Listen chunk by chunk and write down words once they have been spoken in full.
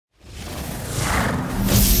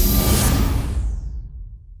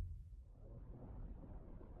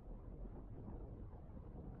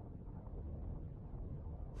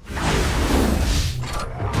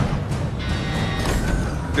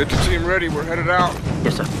Get the team ready, we're headed out.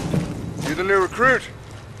 Yes, sir. You the new recruit?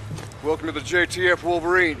 Welcome to the JTF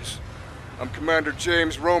Wolverines. I'm Commander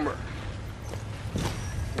James Romer.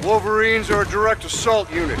 The Wolverines are a direct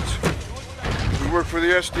assault unit. We work for the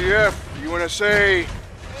SDF, UNSA,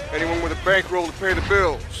 anyone with a bankroll to pay the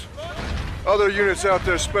bills. Other units out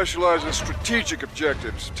there specialize in strategic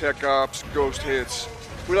objectives, tech ops, ghost hits.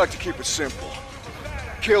 We like to keep it simple.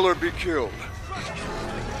 Kill or be killed.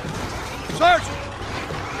 Sergeant!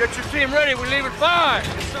 Get your team ready, we leave at 5!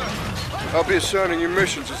 Yes, sir. I'll be assigning you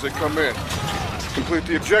missions as they come in. Complete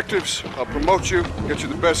the objectives, I'll promote you, get you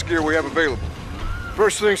the best gear we have available.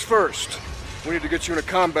 First things first, we need to get you in a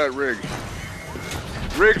combat rig.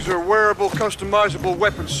 Rigs are wearable, customizable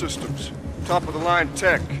weapon systems. Top-of-the-line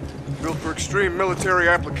tech, built for extreme military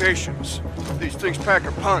applications. These things pack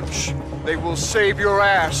a punch. They will save your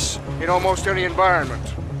ass in almost any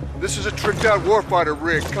environment. This is a tricked-out warfighter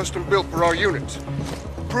rig, custom-built for our unit.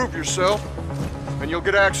 Prove yourself, and you'll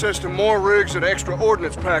get access to more rigs and extra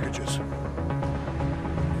ordnance packages.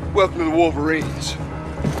 Welcome to the Wolverines.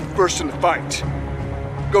 First in the fight.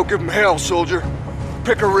 Go give them hell, soldier.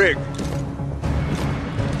 Pick a rig.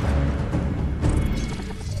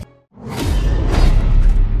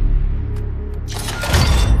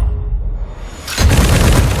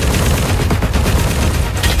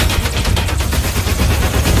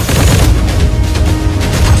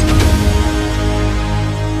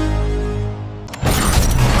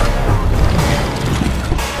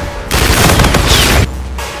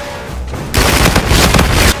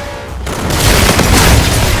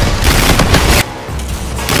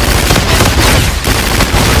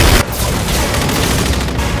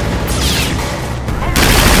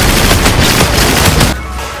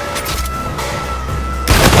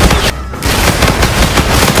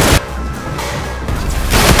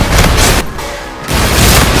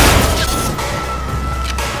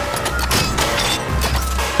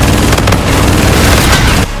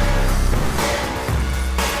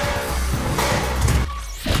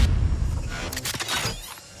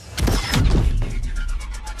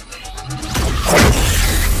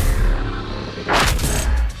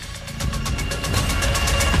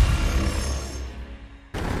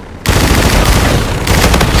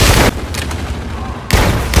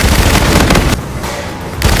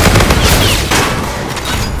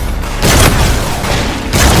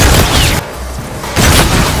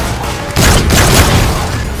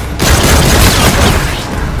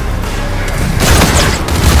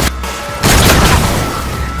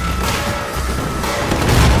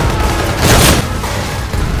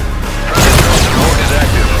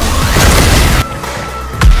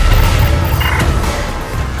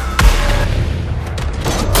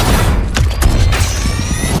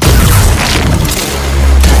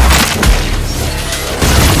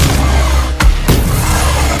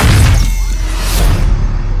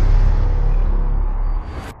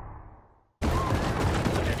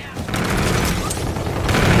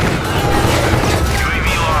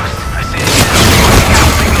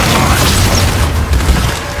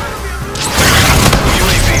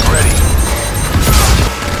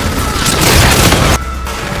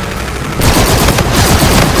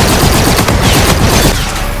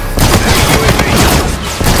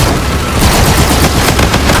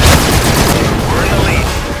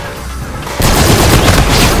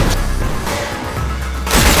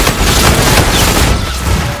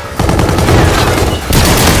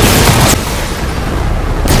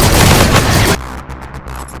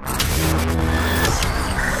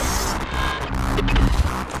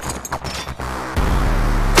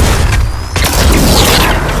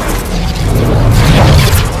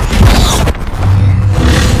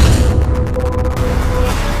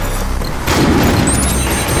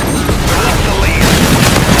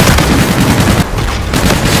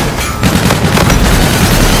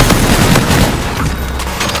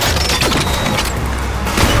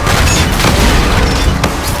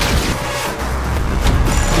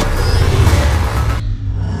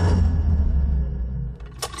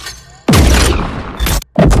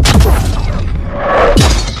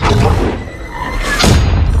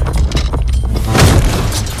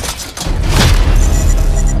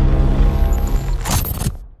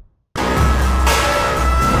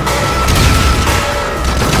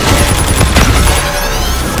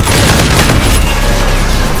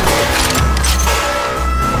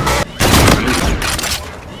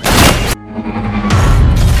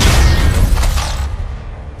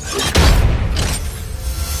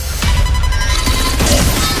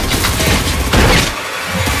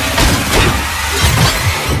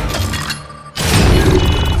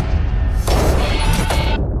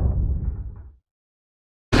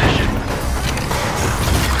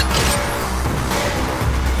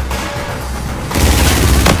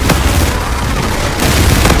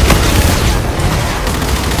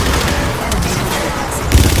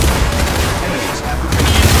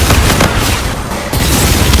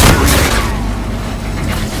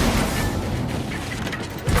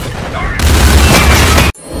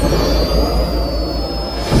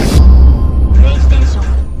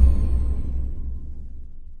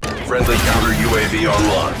 Friendly counter UAV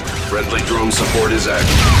online. Friendly drone support is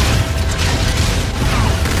active.